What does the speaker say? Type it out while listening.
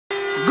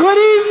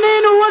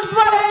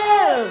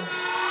Hill.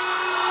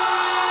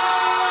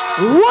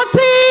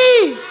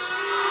 Wooty!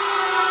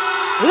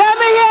 Let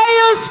me hear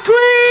you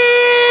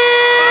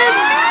scream!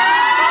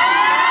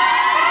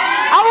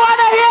 I want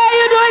to hear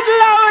you do it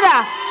louder.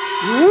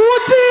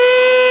 Wooty!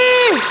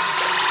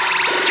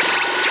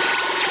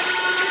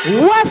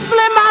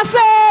 Wesley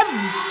Massive!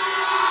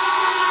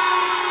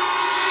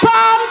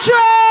 Palm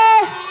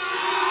Tree!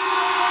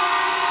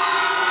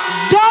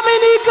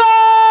 Dominica!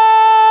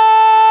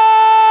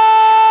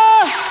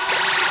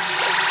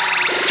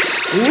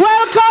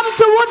 Welcome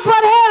to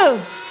Woodford Hill.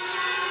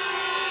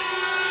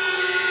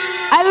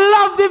 I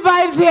love the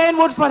vibes here in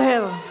Woodford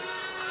Hill.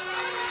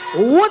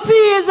 Wooty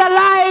is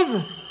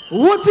alive.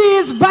 Wooty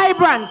is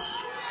vibrant.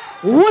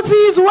 Wooty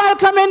is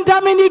welcoming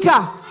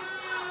Dominica.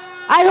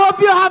 I hope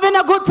you're having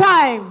a good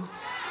time.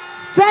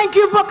 Thank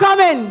you for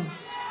coming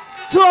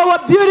to our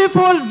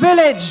beautiful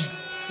village,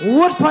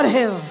 Woodford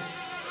Hill.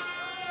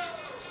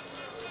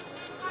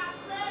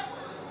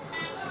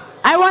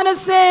 I want to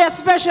say a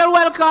special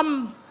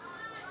welcome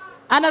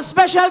and a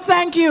special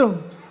thank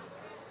you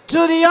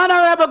to the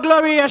Honorable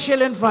Gloria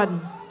Shillingford.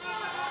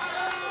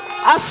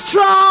 A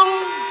strong,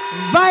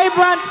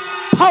 vibrant,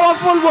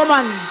 powerful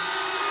woman.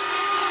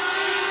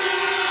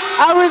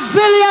 A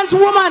resilient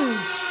woman.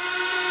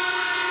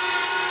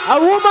 A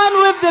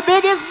woman with the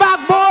biggest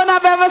backbone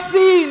I've ever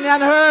seen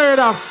and heard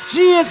of.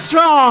 She is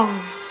strong.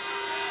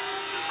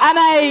 And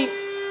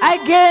I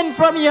gain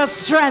from your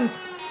strength.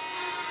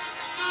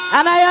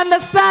 And I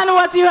understand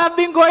what you have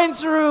been going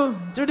through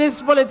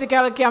this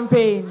political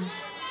campaign.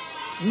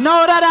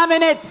 Know that I'm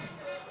in it.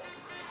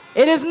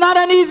 It is not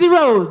an easy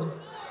road.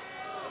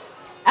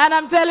 And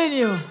I'm telling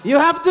you, you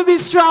have to be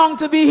strong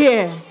to be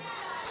here.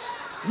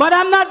 But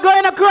I'm not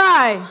going to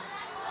cry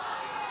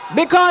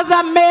because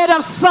I'm made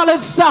of solid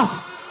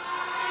stuff.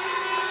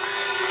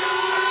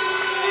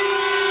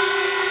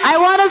 I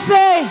want to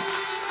say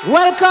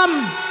welcome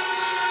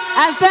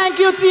and thank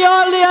you to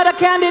all the other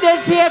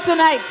candidates here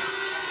tonight.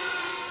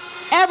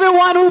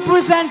 Everyone who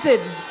presented.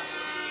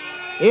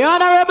 The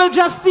Honorable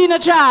Justina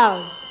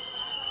Charles.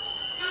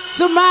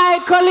 To my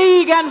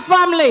colleague and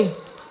family,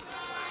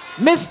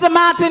 Mr.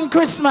 Martin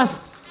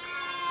Christmas.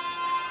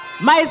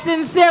 My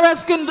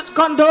sincerest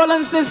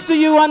condolences to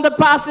you on the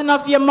passing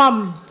of your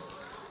mom.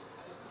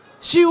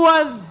 She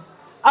was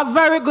a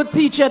very good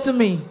teacher to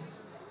me.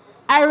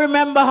 I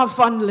remember her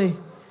fondly.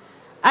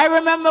 I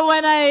remember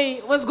when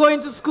I was going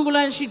to school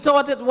and she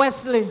taught at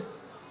Wesley.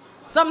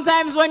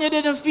 Sometimes when you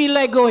didn't feel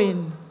like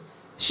going,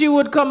 she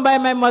would come by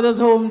my mother's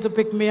home to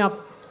pick me up.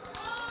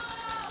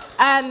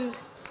 And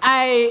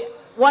I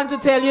want to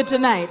tell you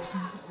tonight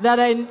that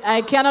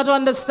I cannot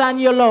understand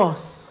your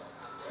loss,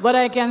 but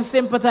I can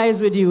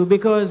sympathize with you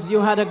because you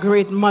had a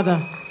great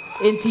mother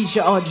in Teacher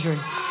Audrey.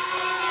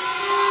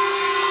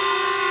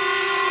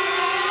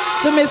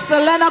 To Mr.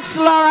 Lennox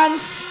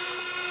Lawrence,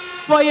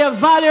 for your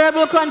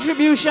valuable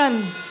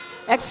contribution,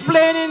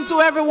 explaining to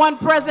everyone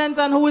present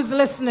and who is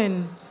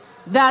listening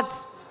that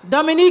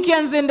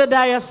Dominicans in the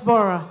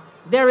diaspora,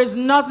 there is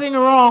nothing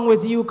wrong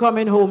with you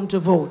coming home to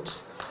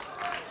vote.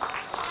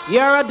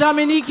 You're a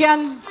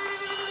Dominican,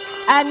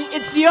 and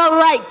it's your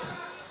right.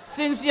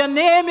 Since your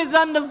name is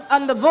on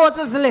the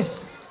voters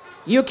list,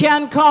 you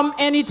can come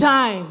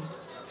anytime.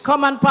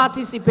 Come and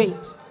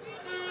participate.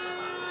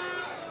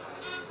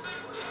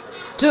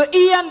 To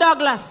Ian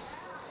Douglas,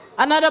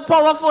 another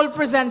powerful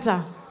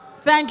presenter.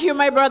 Thank you,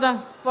 my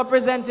brother, for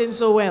presenting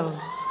so well.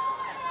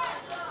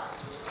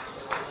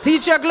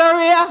 Teacher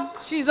Gloria,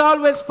 she's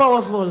always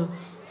powerful.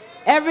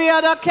 Every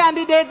other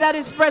candidate that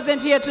is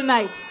present here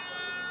tonight.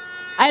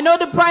 I know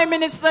the Prime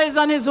Minister is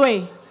on his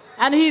way,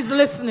 and he's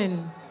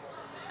listening.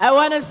 I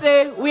want to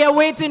say we are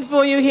waiting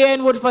for you here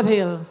in Woodford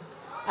Hill,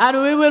 and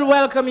we will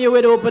welcome you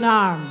with open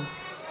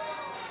arms.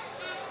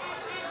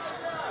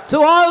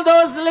 To all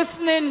those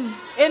listening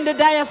in the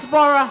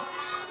diaspora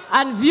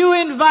and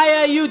viewing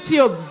via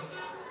YouTube,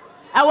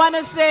 I want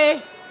to say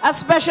a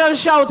special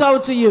shout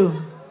out to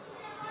you.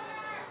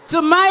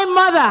 To my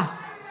mother,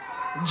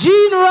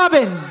 Jean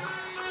Robin,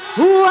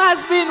 who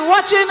has been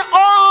watching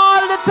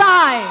all the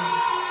time.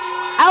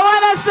 I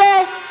want to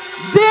say,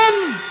 Din,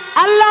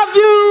 I love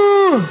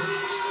you.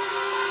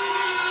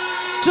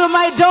 To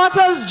my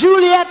daughters,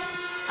 Juliet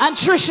and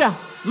Trisha,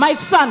 my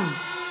son,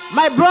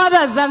 my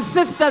brothers and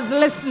sisters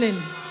listening,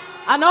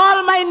 and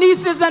all my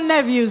nieces and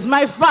nephews,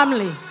 my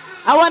family,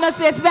 I want to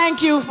say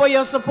thank you for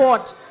your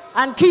support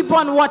and keep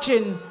on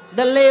watching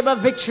the Labour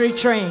Victory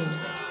Train.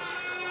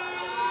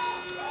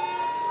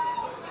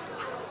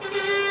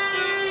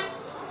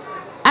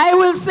 I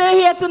will say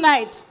here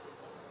tonight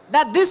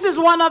that this is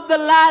one of the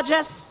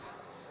largest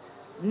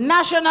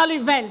national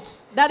events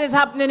that is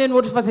happening in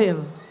Woodford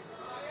Hill.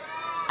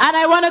 And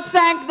I want to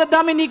thank the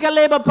Dominica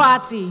Labour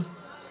Party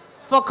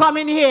for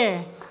coming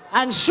here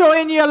and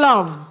showing your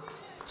love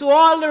to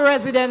all the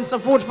residents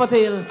of Woodford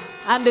Hill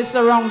and the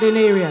surrounding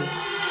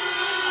areas.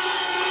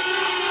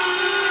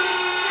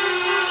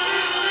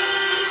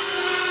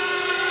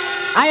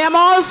 I am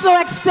also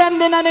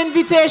extending an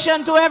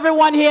invitation to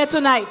everyone here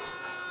tonight,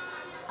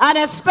 and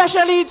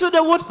especially to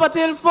the Woodford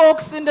Hill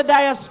folks in the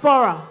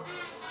diaspora,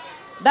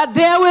 that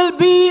there will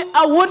be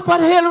a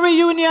Woodford Hill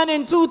reunion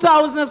in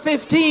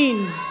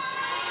 2015,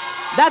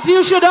 that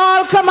you should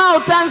all come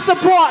out and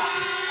support.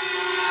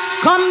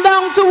 Come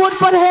down to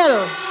Woodford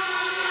Hill.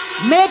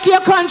 Make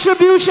your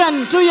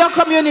contribution to your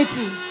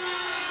community,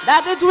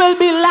 that it will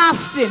be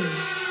lasting.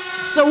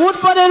 So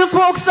Woodford Hill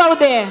folks out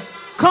there,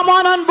 come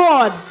on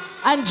board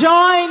and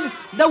join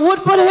the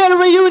Woodford Hill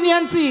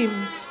reunion team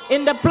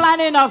in the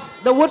planning of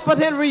the Woodford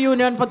Hill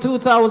reunion for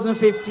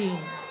 2015.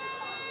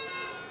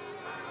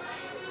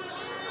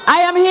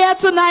 I am here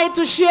tonight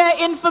to share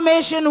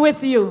information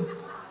with you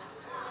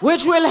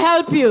which will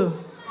help you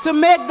to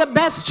make the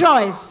best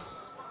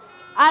choice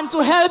and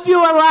to help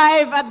you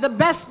arrive at the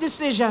best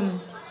decision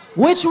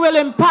which will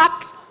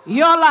impact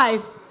your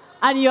life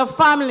and your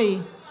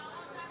family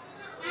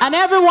and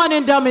everyone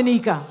in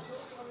Dominica.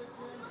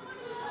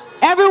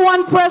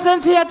 Everyone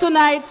present here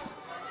tonight,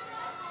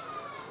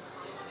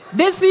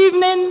 this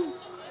evening,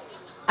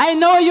 I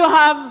know you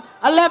have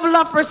a level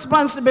of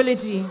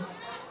responsibility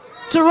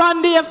to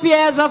run the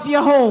affairs of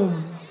your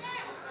home.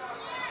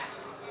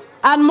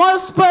 And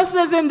most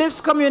persons in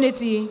this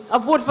community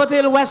of Woodford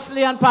Hill,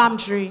 Wesley, and Palm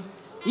Tree,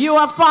 you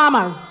are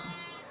farmers.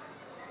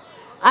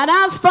 And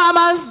as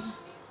farmers,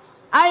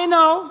 I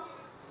know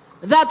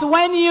that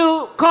when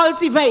you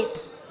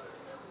cultivate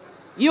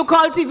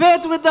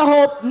with the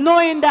hope,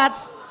 knowing that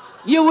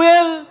you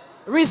will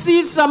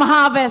receive some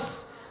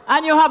harvest,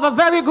 and you have a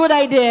very good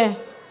idea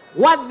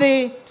what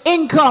the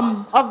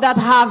income of that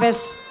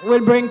harvest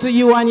will bring to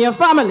you and your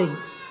family.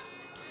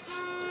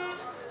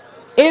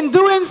 In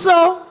doing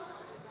so,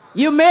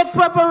 you make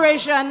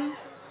preparation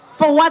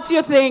for what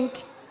you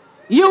think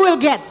you will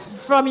get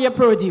from your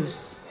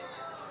produce.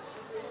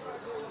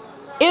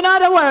 In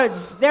other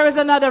words, there is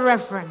another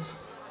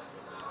reference.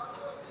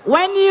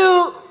 When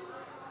you,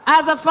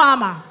 as a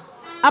farmer,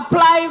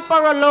 apply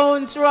for a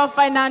loan through a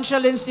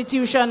financial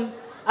institution,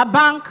 a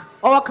bank,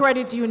 or a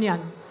credit union,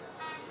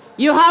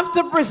 you have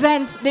to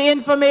present the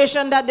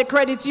information that the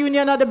credit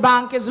union or the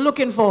bank is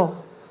looking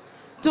for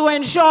to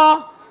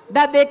ensure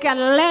that they can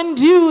lend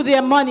you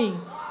their money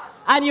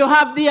and you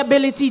have the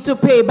ability to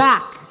pay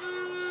back.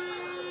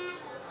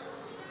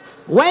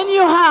 When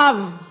you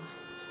have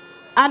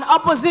an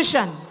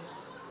opposition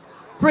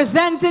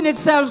presenting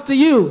itself to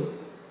you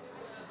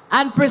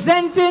and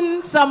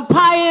presenting some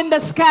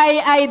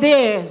pie-in-the-sky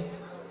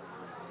ideas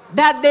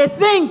that they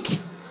think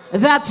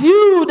that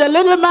you, the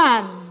little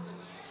man,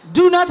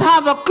 do not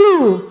have a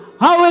clue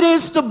how it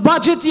is to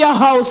budget your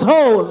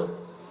household,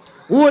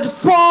 would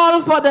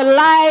fall for the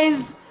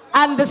lies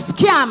and the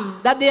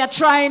scam that they are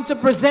trying to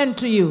present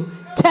to you,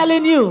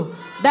 telling you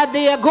that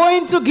they are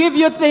going to give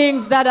you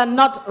things that are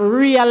not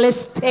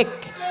realistic.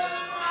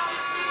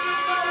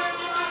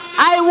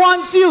 I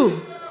want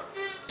you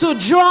to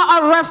draw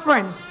a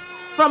reference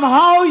from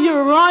how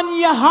you run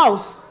your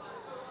house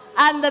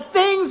and the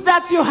things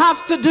that you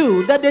have to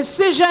do, the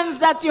decisions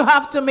that you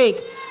have to make.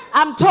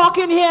 I'm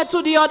talking here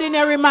to the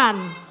ordinary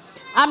man.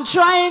 I'm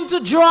trying to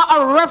draw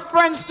a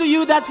reference to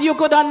you that you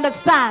could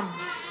understand.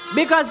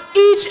 Because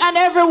each and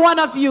every one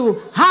of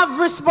you have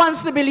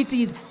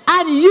responsibilities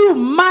and you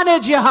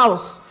manage your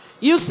house.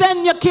 You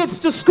send your kids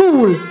to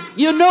school.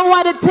 You know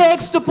what it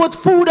takes to put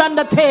food on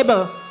the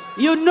table.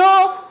 You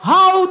know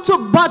how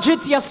to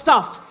budget your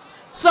stuff.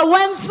 So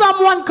when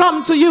someone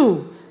comes to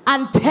you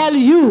and tell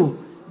you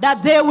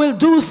that they will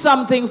do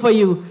something for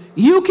you,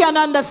 you can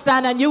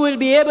understand and you will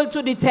be able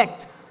to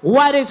detect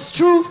what is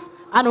truth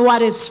and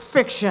what is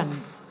fiction.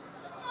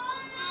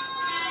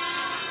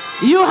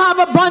 You have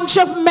a bunch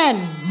of men,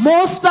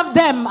 most of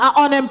them are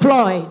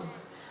unemployed.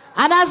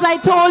 And as I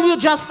told you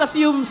just a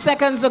few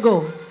seconds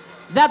ago,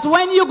 that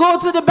when you go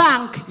to the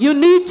bank, you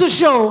need to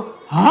show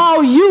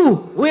how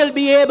you will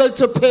be able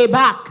to pay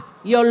back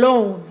your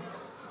loan.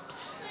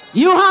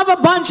 You have a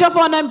bunch of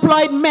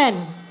unemployed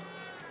men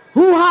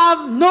who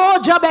have no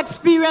job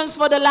experience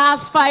for the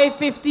last 5,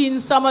 15,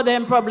 some of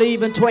them probably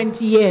even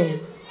 20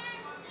 years.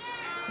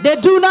 They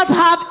do not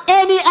have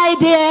any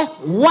idea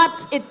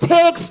what it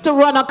takes to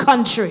run a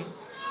country.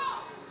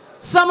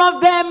 Some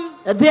of them,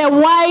 their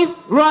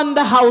wife run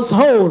the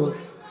household.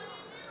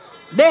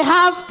 They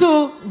have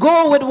to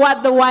go with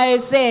what the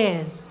wife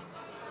says.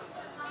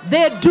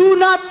 They do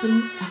not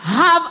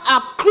have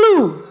a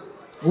clue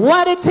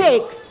what it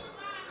takes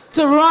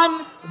to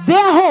run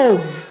their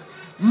home,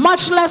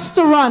 much less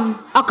to run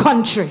a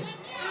country.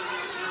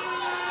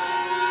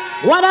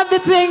 One of the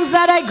things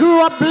that I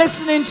grew up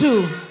listening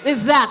to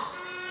is that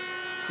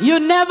you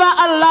never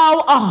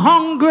allow a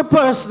hungry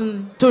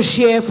person to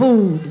share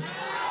food.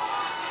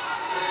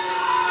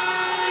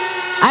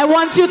 I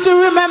want you to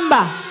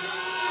remember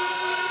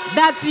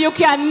that you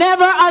can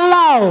never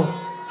allow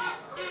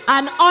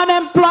an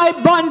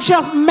unemployed bunch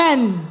of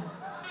men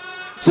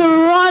to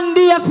run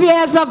the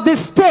affairs of the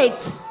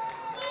state.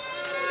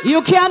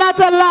 You cannot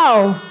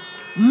allow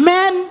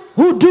men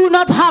who do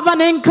not have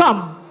an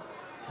income,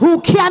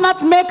 who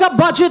cannot make a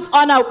budget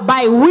on a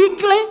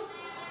bi-weekly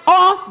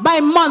or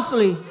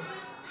bi-monthly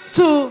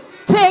to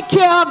take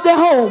care of the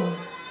home,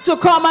 to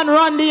come and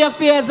run the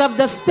affairs of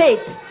the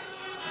state.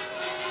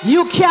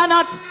 You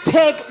cannot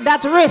take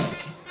that risk.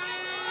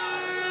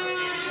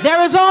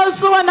 There is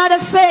also another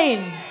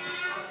saying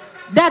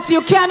that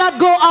you cannot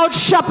go out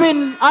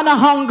shopping on a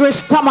hungry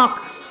stomach.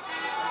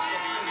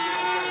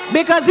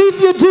 Because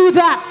if you do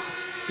that,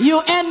 you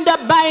end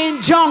up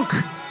buying junk.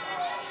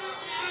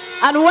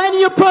 And when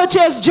you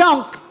purchase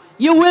junk,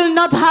 you will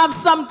not have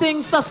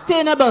something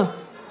sustainable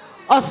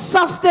or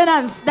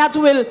sustenance that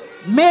will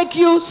make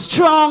you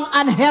strong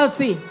and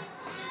healthy.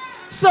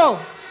 So,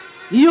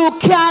 you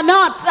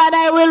cannot, and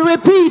I will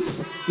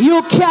repeat,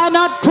 you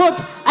cannot put,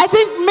 I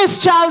think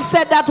Miss Charles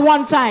said that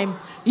one time,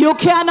 you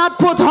cannot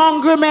put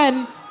hungry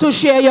men to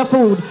share your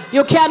food.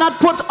 You cannot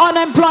put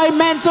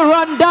unemployment to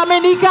run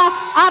Dominica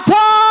at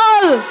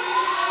all.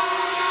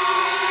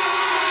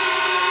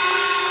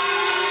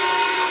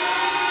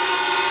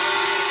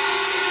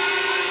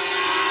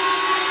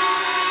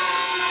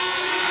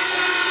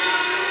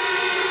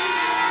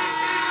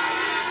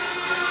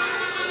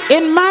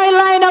 In my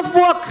line of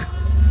work,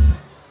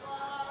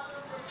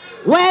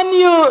 when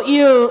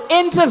you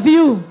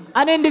interview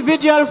an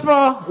individual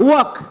for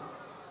work,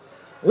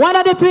 one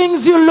of the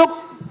things you look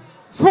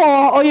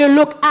for or you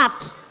look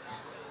at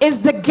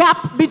is the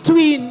gap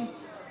between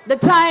the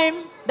time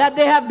that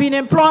they have been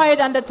employed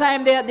and the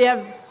time they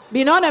have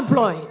been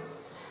unemployed.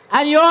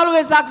 And you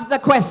always ask the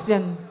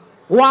question,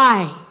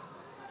 why?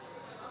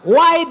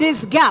 Why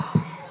this gap?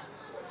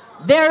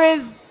 There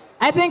is,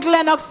 I think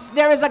Lennox,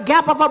 there is a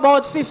gap of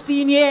about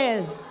 15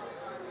 years.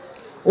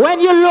 When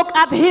you look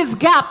at his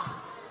gap,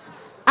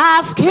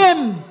 ask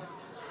him,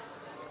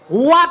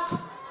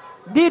 what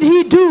did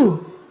he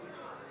do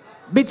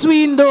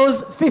between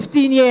those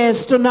 15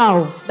 years to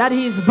now that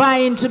he's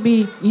vying to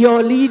be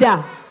your leader?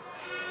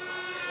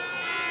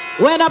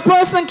 When a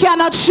person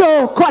cannot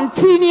show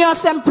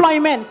continuous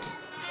employment,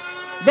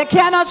 they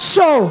cannot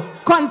show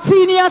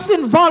continuous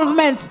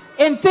involvement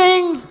in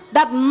things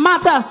that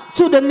matter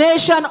to the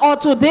nation or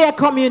to their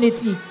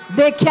community,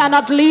 they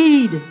cannot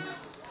lead.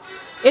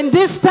 In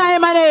this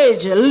time and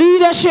age,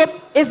 leadership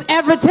is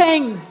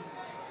everything.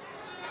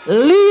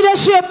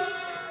 Leadership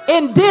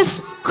in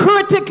this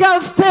critical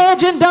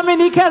stage in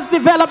Dominica's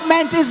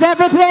development is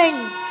everything.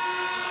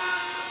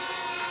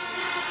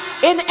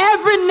 In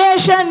every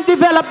nation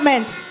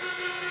development,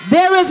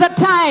 there is a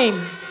time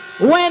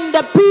when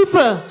the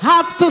people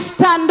have to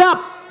stand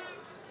up.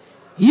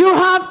 You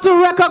have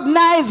to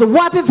recognize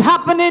what is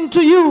happening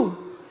to you.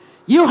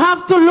 You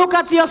have to look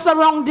at your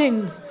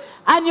surroundings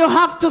and you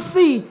have to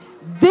see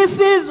this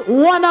is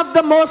one of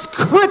the most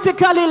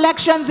critical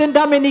elections in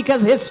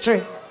Dominica's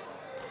history.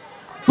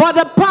 For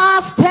the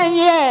past 10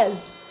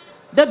 years,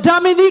 the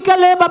Dominica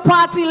Labour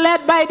Party,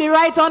 led by the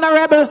Right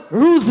Honorable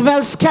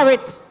Roosevelt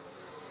Skerrit,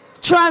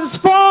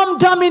 transformed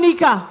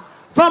Dominica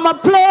from a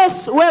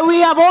place where we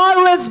have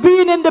always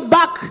been in the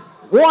back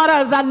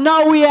waters and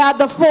now we are at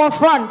the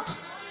forefront.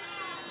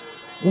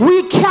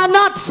 We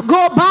cannot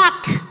go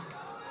back.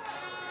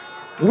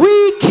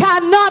 We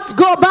cannot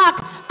go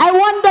back. I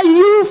want the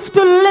youth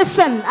to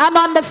listen and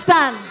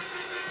understand.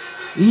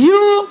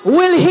 You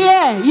will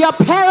hear your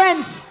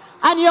parents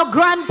and your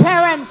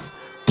grandparents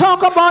talk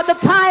about the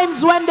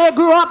times when they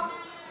grew up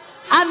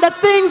and the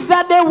things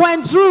that they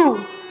went through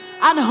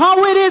and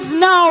how it is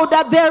now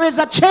that there is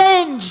a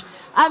change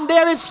and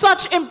there is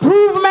such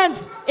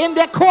improvement in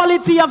their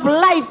quality of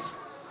life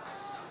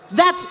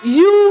that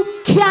you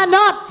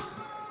cannot,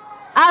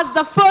 as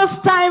the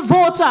first-time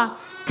voter,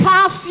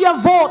 cast your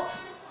vote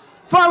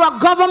for a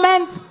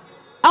government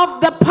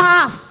of the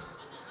past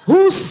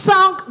who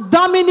sunk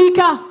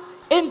Dominica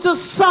into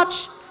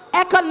such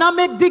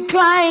economic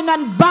decline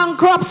and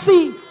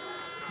bankruptcy,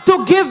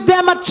 to give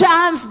them a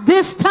chance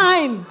this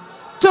time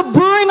to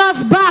bring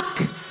us back.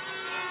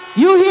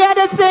 You hear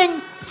the thing,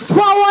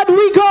 forward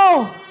we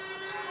go.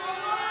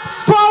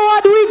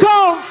 Forward we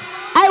go.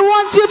 I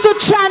want you to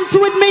chant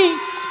with me.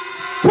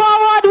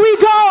 Forward we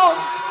go.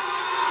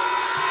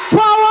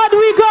 Forward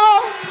we go.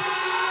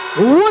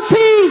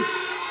 Woody,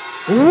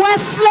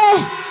 Wesley,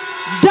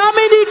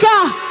 Dominica,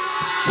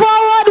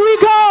 forward we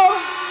go.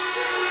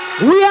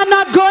 We are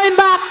not going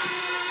back.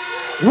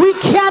 We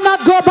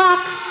cannot go back.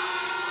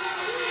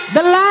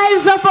 The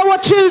lives of our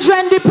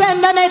children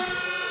depend on it.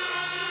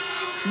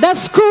 The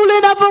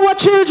schooling of our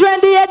children,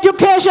 the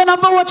education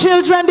of our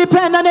children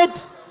depend on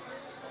it.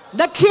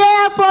 The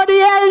care for the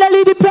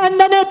elderly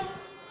depend on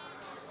it.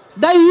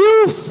 The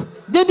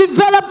youth, the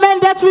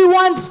development that we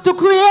want to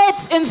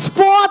create in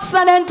sports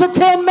and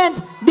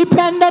entertainment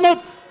depend on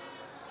it.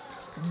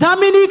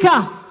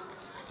 Dominica,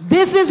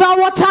 this is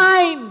our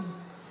time.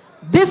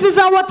 This is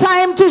our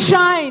time to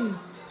shine.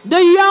 The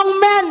young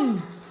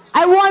men,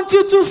 I want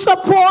you to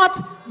support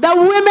the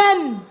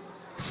women.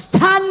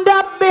 Stand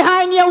up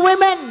behind your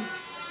women.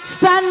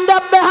 Stand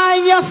up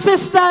behind your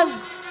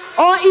sisters.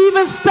 Or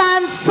even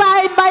stand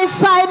side by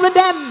side with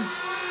them.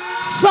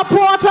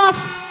 Support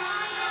us.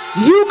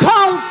 You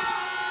count.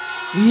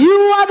 You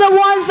are the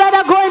ones that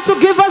are going to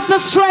give us the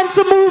strength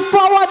to move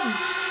forward.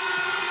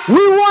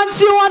 We want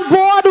you on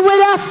board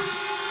with us.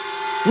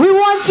 We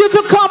want you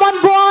to come on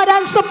board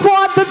and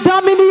support the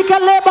Dominica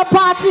Labour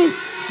Party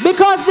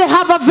because they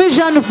have a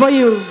vision for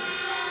you.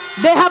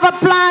 They have a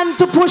plan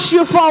to push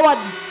you forward.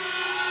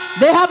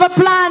 They have a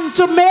plan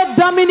to make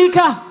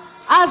Dominica,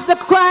 as the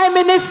Prime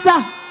Minister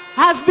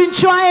has been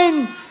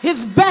trying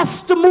his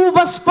best to move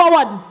us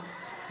forward,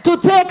 to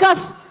take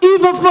us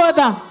even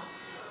further.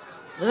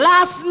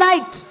 Last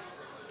night,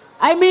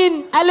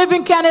 I live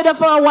in Canada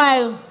for a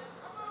while,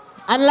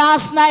 and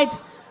last night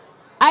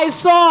I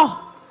saw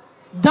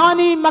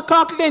Donnie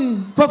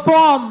McLaughlin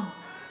perform.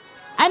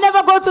 I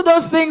never go to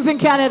those things in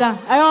Canada.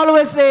 I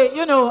always say,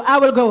 I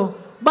will go.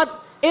 But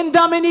in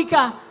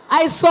Dominica,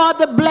 I saw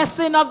the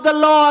blessing of the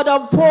Lord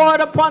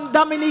poured upon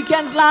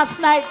Dominicans last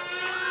night.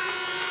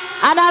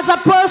 And as a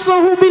person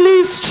who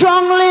believes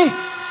strongly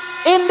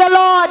in the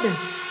Lord,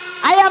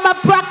 I am a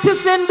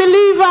practicing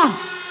believer.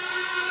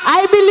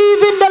 I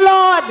believe in the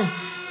Lord,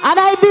 and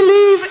I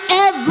believe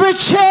every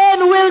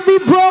chain will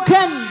be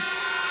broken.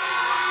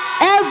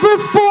 Every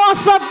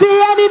force of the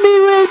enemy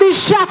will be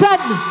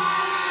shattered.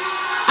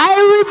 I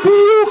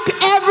rebuke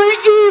every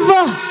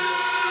evil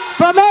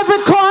from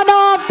every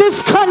corner of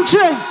this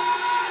country.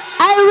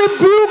 I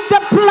rebuke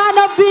the plan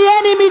of the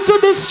enemy to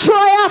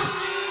destroy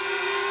us.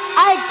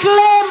 I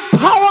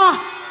claim power.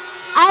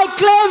 I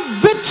claim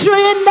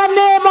victory in the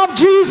name of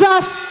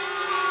Jesus.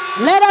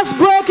 Let us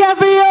break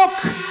every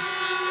yoke.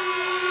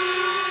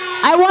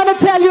 I want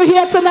to tell you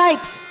here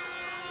tonight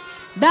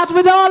that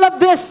with all of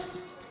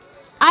this,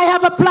 I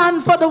have a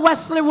plan for the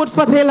Wesley,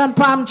 Woodford Hill, and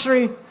Palm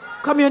Tree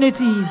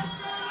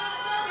communities.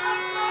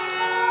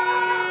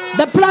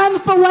 The plan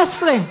for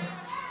Wesley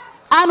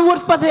and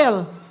Woodford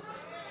Hill.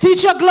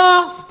 Teacher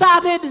Glow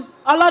started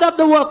a lot of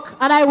the work,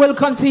 and I will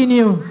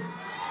continue.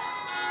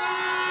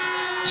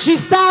 She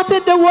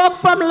started the work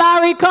from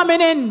Larry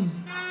coming in,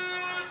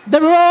 the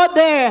road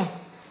there.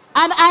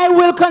 And I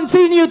will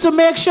continue to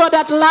make sure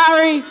that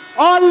Larry,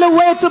 all the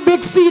way to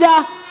Big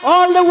Cedar,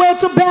 all the way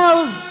to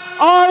Bells,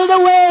 all the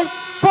way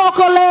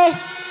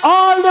Faucole,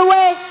 all the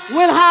way,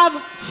 will have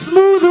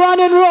smooth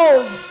running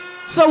roads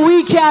so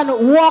we can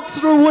walk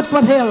through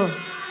Woodford Hill.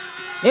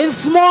 In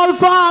Small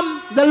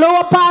Farm, the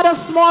lower part of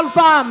Small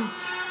Farm,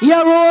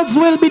 your roads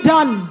will be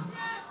done.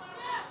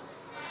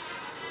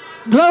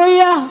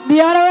 Gloria, the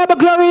Honorable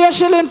Gloria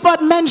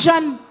Shillingford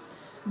mentioned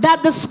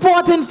that the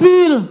sporting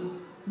field,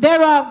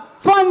 there are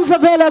funds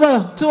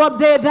available to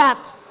update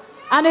that,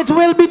 and it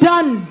will be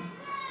done.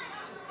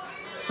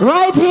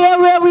 Right here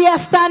where we are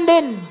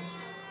standing,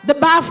 the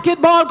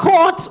basketball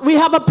court, we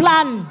have a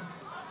plan.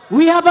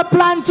 We have a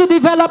plan to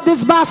develop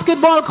this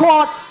basketball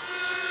court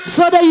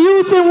so the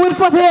youth in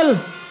Woodford Hill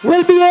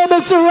will be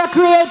able to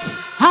recreate,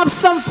 have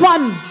some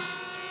fun,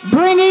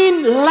 bring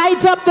in,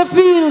 light up the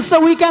field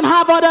so we can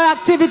have other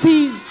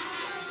activities.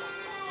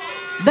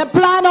 The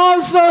plan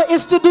also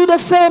is to do the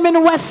same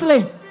in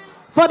Wesley,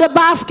 for the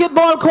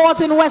basketball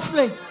court in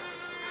Wesley.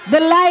 The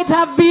lights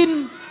have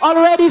been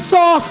already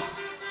sourced,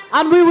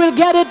 and we will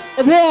get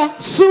it there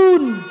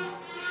soon.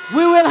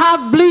 We will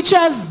have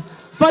bleachers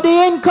for the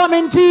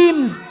incoming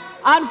teams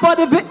and for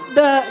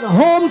the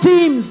home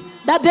teams,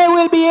 that they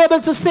will be able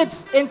to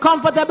sit in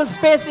comfortable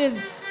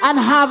spaces and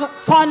have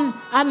fun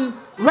and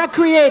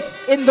recreate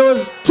in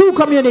those two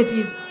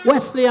communities,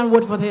 Wesley and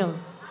Woodford Hill.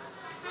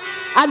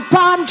 And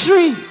Palm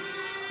Tree,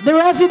 the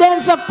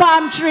residents of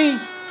Palm Tree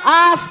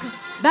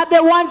asked that they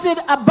wanted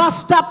a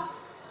bus stop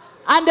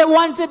and they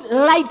wanted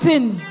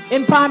lighting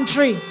in Palm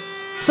Tree.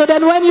 So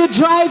then when you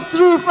drive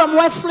through from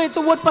Wesley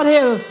to Woodford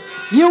Hill,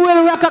 you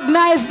will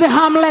recognize the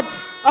hamlet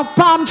of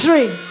Palm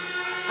Tree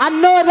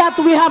and know that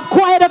we have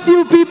quite a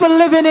few people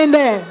living in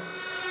there.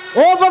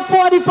 Over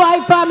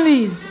 45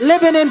 families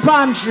living in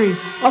Palm Tree,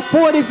 or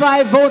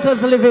 45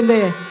 voters living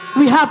there.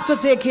 We have to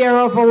take care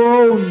of our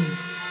own.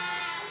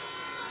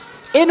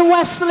 In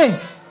Wesley,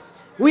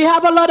 we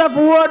have a lot of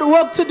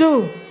work to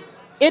do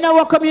in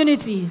our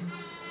community.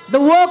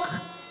 The work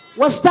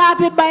was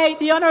started by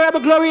the Honorable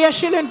Gloria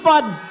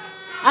Shillingford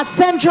at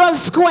Central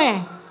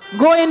Square,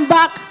 going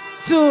back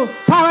to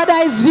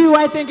Paradise View,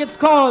 I think it's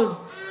called.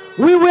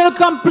 We will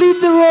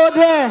complete the road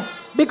there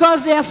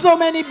because there are so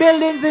many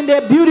buildings in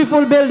there,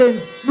 beautiful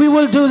buildings. We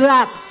will do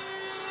that.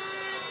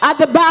 At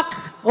the back,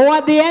 or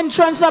at the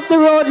entrance of the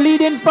road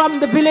leading from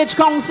the village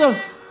council,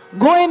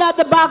 going at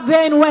the back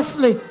there in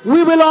Wesley,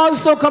 we will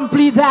also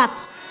complete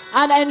that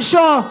and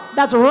ensure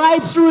that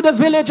right through the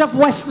village of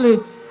Wesley,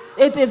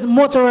 it is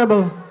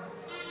motorable.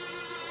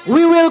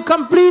 We will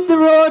complete the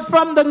road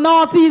from the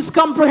Northeast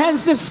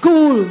Comprehensive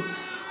School,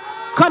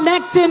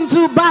 connecting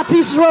to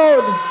Battis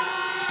Road,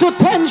 to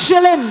 10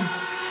 Shilling,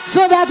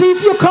 so that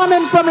if you're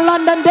coming from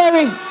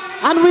Londonderry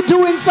and we're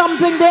doing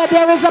something there,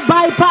 there is a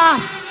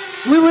bypass.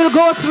 We will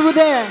go through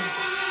there.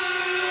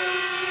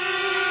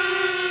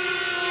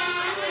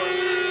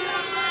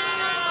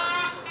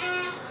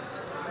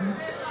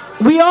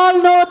 We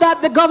all know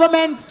that the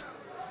government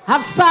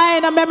have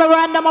signed a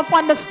memorandum of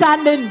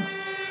understanding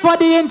for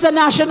the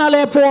international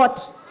airport,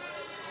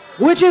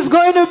 which is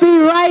going to be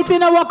right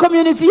in our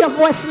community of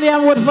Wesley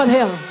and Woodford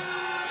Hill.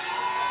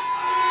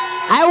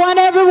 I want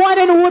everyone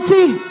in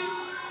Woodley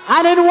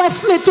and in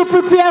Wesley to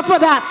prepare for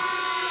that.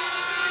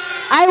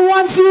 I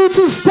want you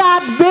to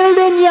start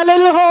building your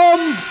little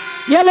homes,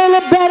 your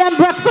little bed and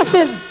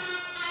breakfasts,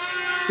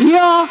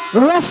 your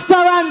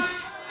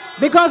restaurants,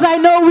 because I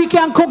know we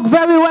can cook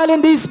very well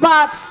in these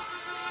parts.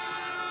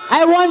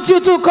 I want you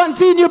to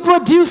continue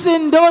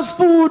producing those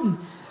food,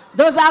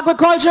 those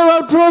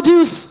agricultural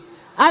produce,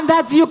 and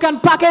that you can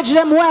package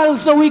them well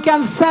so we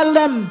can sell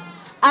them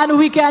and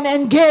we can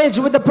engage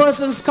with the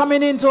persons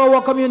coming into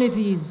our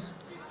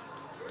communities.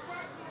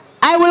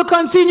 I will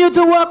continue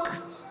to work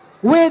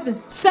with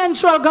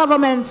central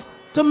governments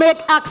to make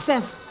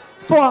access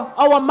for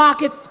our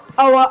market,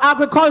 our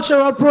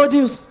agricultural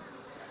produce.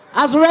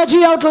 As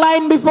Reggie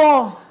outlined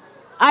before,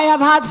 I have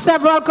had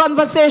several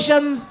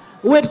conversations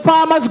with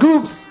farmers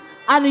groups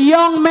and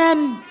young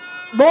men,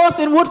 both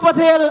in Woodford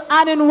Hill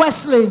and in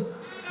Wesley,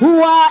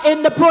 who are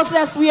in the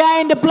process, we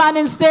are in the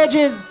planning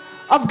stages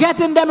of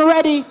getting them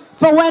ready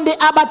for when the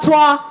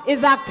abattoir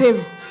is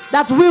active,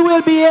 that we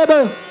will be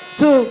able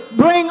to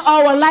bring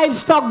our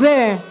livestock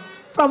there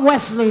from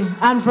Wesley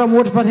and from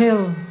Woodford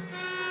Hill.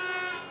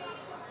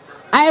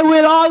 I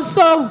will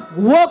also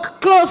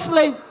work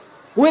closely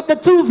with the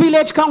 2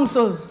 village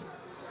councils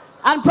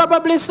and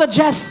probably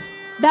suggest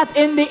that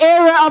in the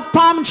area of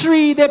Palm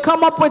Tree, they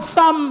come up with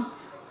some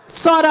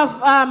sort of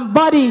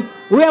body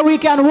where we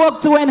can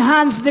work to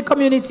enhance the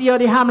community or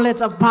the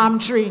hamlet of Palm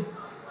Tree.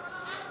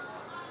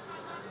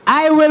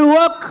 I will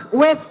work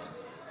with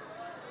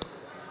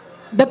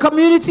the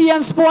community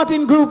and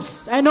sporting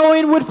groups. I know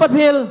in Woodford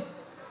Hill,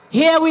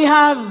 here we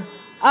have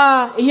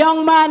a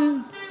young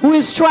man who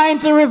is trying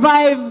to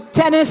revive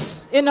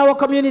tennis in our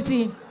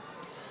community.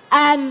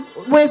 And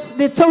with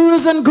the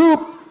tourism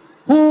group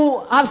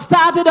who have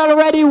started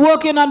already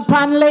working on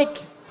Pan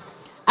Lake,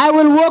 I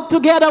will work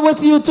together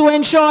with you to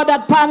ensure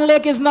that Pan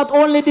Lake is not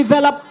only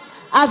developed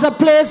as a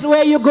place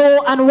where you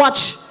go and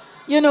watch,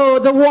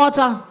 the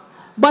water,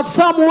 but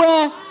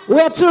somewhere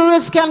where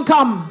tourists can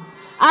come.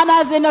 And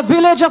as in a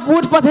village of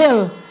Woodford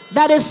Hill,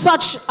 that is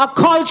such a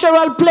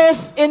cultural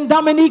place in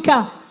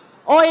Dominica,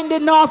 or in the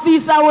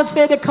Northeast, I would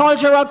say the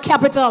cultural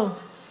capital.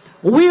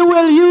 We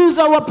will use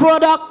our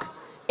product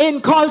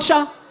in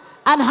culture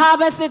and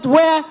harvest it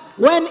where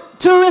when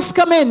tourists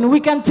come in, we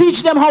can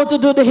teach them how to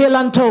do the hill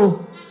and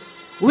toe.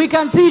 We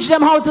can teach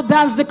them how to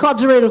dance the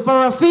quadrille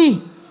for a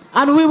fee.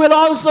 And we will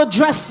also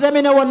dress them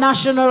in our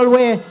national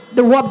way,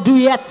 the wop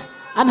duet,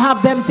 and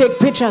have them take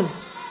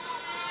pictures.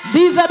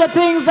 These are the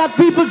things that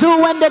people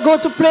do when they go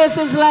to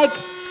places like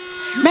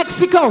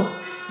Mexico.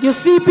 You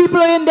see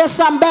people in their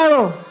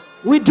sombrero.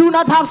 We do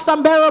not have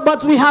sombrero,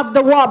 but we have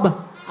the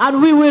wob,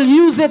 and we will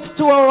use it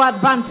to our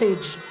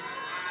advantage.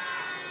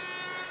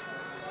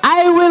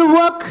 I will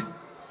work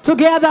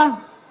together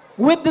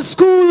with the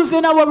schools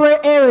in our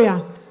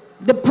area,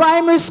 the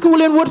primary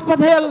school in Woodford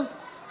Hill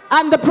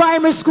and the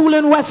primary school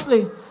in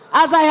Wesley,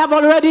 as I have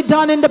already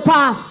done in the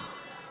past,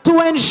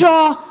 to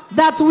ensure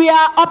that we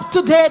are up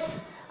to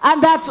date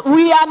and that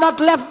we are not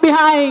left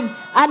behind,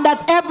 and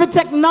that every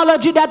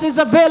technology that is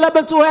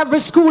available to every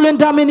school in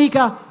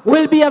Dominica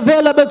will be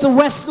available to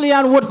Wesley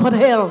and Woodford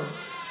Hill.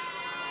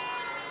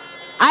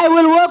 I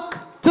will work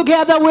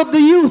together with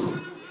the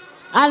youth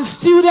and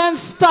students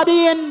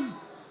studying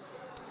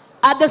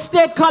at the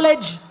State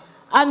College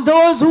and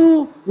those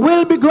who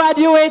will be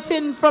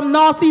graduating from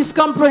Northeast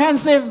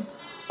Comprehensive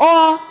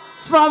or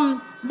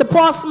from the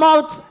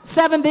Portsmouth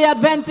Seventh-day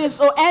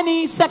Adventist or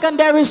any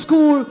secondary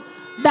school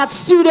that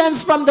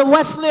students from the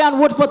Wesley and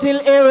Woodford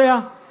Hill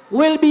area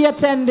will be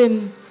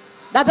attending.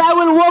 That I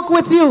will work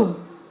with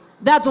you,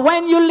 that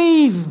when you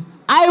leave,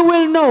 I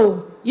will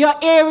know your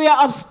area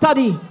of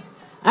study.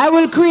 I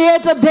will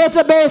create a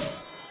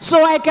database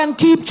so I can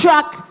keep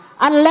track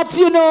and let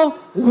you know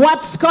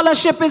what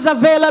scholarship is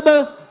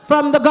available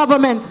from the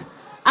government.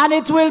 And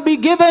it will be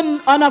given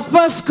on a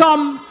first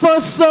come,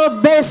 first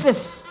served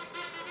basis.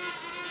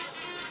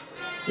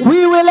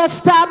 We will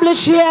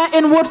establish here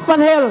in Woodford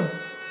Hill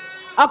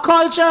a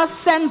culture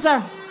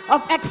center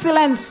of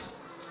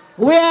excellence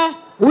where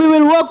we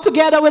will work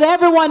together with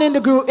everyone in the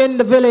group, in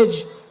the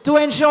village, to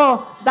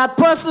ensure that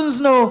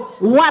persons know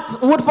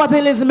what Woodford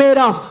Hill is made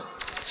of.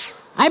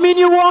 I mean,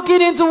 you're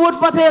walking into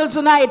Woodford Hill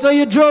tonight, or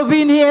you drove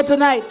in here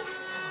tonight,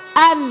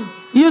 and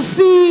you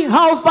see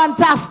how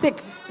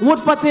fantastic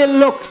Woodford Hill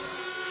looks.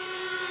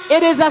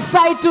 It is a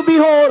sight to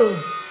behold.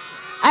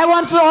 I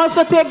want to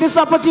also take this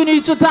opportunity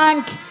to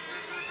thank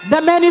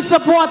the many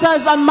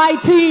supporters on my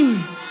team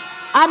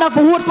and of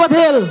Woodford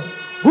Hill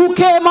who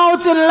came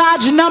out in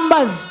large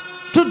numbers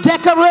to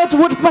decorate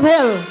Woodford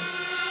Hill,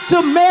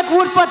 to make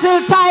Woodford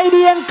Hill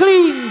tidy and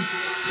clean,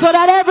 so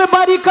that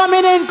everybody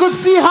coming in could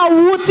see how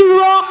Wooty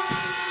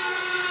rocks.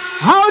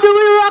 How do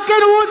we rock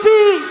in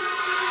Wooty?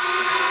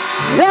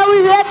 There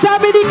we let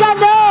Dominica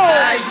know.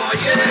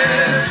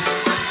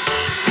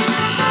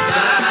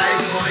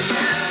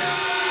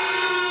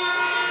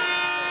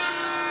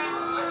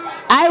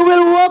 I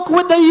will work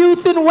with the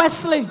youth in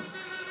Wesley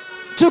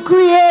to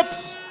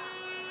create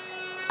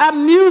a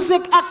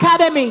music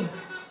academy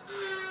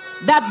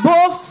that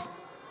both,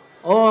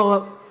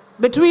 or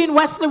between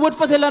Wesley,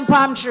 Woodford Hill and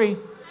Palm Tree,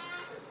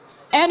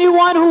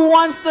 anyone who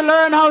wants to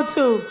learn how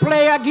to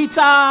play a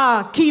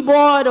guitar,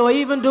 keyboard, or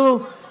even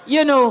do,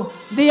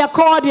 the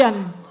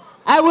accordion,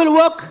 I will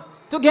work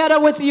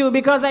together with you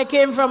because I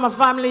came from a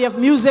family of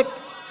music.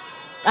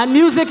 And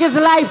music is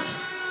life.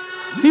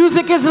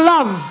 Music is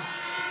love.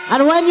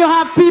 And when you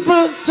have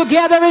people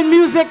together in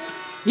music,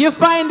 you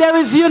find there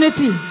is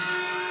unity.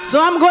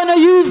 So I'm going to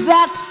use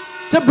that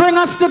to bring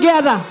us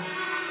together.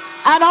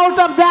 And out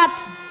of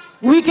that,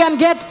 we can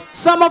get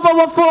some of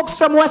our folks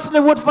from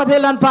Wesley, Woodford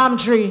Hill and Palm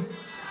Tree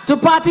to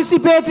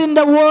participate in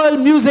the World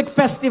Music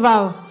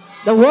Festival,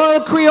 the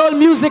World Creole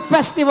Music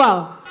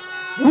Festival.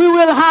 We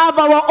will have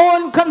our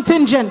own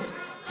contingent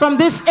from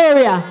this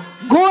area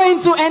going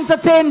to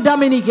entertain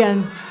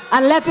Dominicans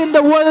and letting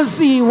the world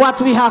see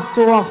what we have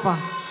to offer.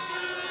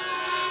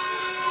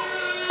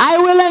 I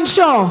will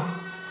ensure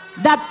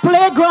that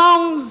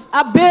playgrounds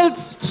are built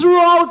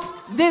throughout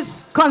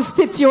this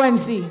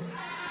constituency,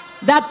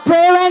 that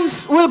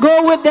parents will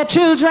go with their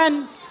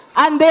children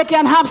and they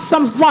can have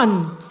some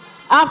fun.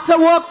 After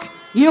work,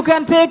 you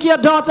can take your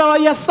daughter or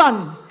your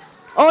son.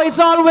 Oh, it's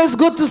always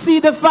good to see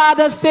the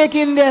fathers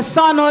taking their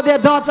son or their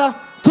daughter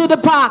to the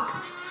park,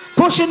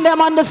 pushing them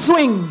on the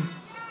swing,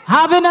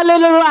 having a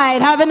little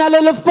ride, having a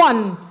little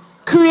fun,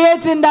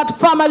 creating that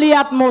family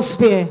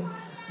atmosphere.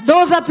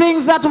 Those are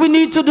things that we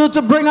need to do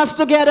to bring us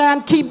together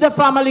and keep the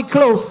family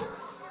close.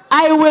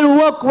 I will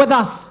work with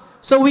us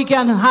so we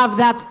can have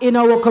that in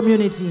our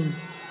community.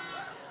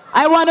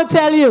 I want to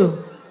tell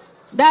you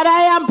that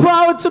I am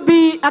proud to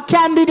be a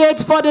candidate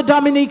for the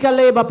Dominica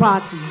Labour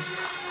Party.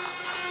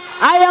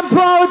 I am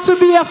proud to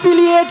be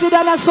affiliated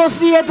and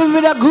associated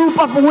with a group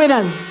of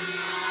winners.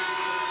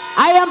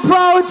 I am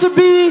proud to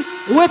be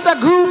with a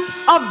group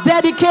of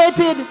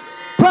dedicated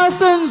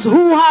persons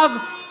who have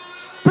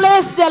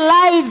placed their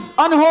lives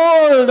on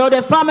hold or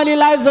their family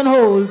lives on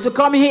hold to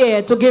come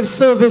here to give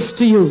service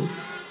to you.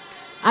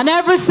 And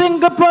every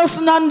single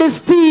person on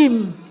this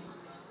team,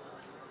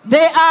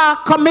 they are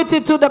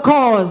committed to the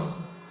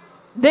cause.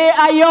 They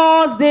are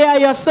yours, they are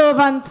your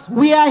servants.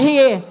 We are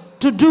here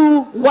to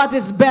do what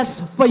is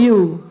best for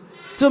you,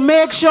 to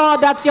make sure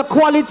that your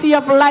quality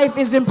of life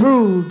is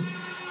improved,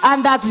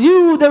 and that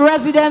you, the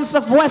residents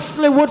of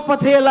Wesley,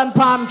 Woodford Hill and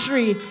Palm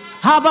Tree,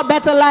 have a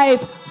better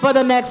life for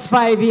the next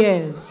 5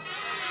 years.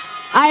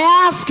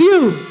 I ask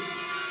you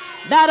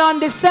that on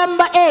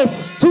December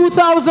 8th,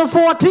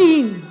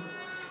 2014,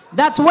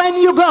 that when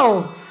you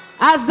go,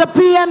 as the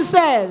PM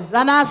says,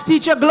 and as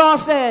Teacher Glaw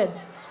said,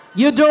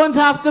 you don't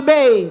have to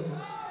bathe.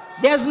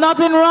 There's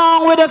nothing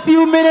wrong with a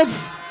few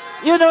minutes,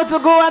 you know, to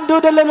go and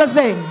do the little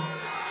thing.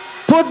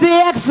 Put the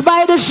X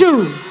by the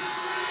shoe.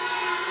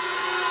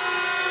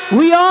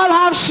 We all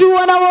have shoe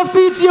on our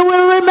feet, you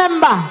will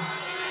remember.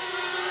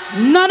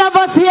 None of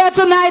us here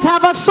tonight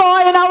have a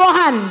saw in our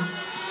hand.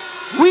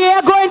 We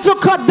are going to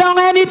cut down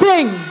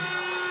anything.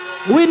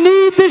 We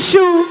need the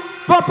shoe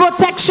for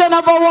protection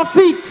of our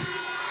feet,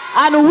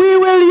 and we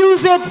will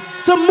use it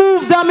to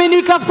move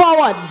Dominica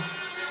forward.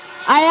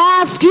 I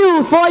ask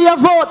you for your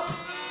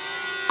vote.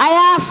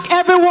 I ask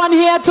everyone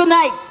here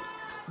tonight,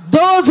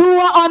 those who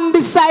are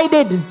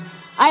undecided,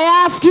 I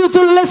ask you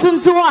to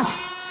listen to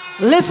us.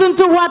 Listen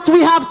to what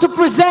we have to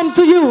present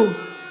to you.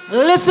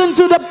 Listen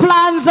to the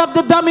plans of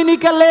the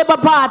Dominica Labour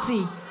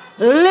Party.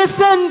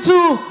 Listen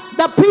to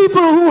the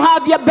people who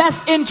have your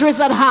best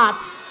interests at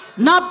heart.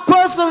 Not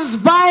persons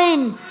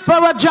vying for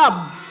a job,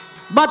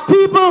 but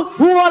people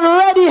who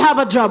already have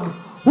a job,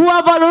 who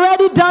have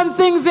already done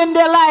things in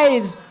their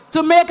lives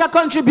to make a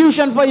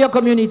contribution for your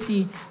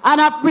community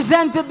and have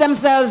presented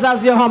themselves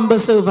as your humble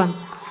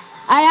servant.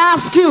 I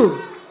ask you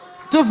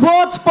to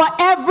vote for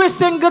every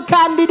single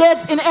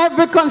candidate in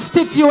every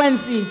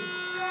constituency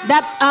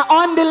that are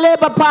on the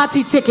Labour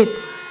Party ticket.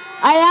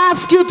 I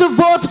ask you to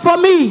vote for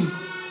me.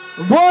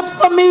 Vote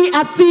for me,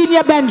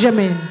 Athenia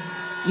Benjamin,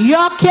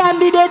 your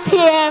candidate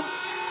here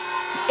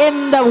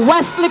in the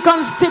Wesley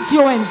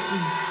Constituency.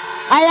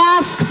 I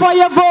ask for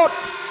your vote.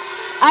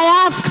 I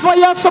ask for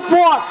your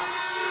support.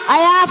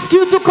 I ask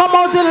you to come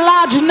out in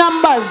large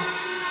numbers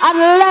and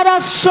let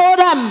us show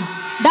them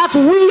that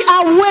we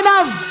are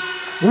winners.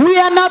 We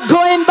are not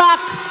going back.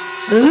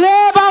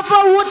 Labour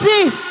for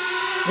Woody.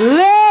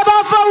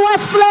 Labour for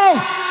Wesley.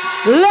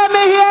 Let me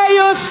hear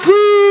you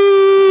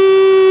scream.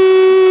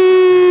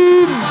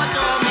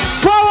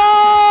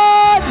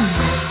 Forward.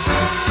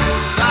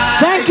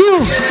 Thank you.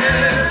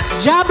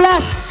 God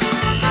bless.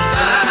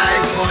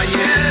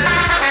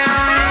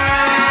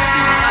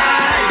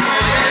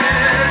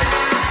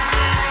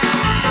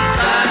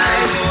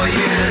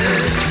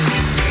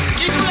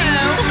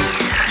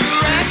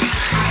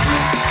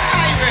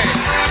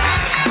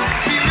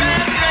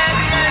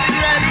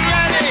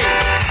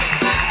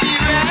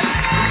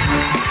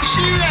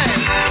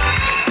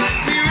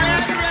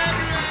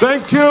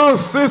 Thank you,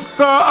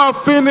 Sister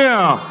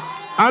Athenia.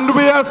 And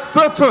we are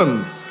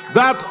certain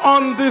that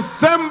on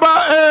December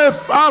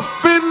 8th,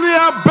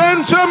 Athenia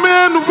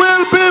Benjamin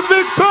will be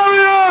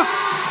victorious.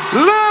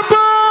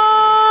 Labour!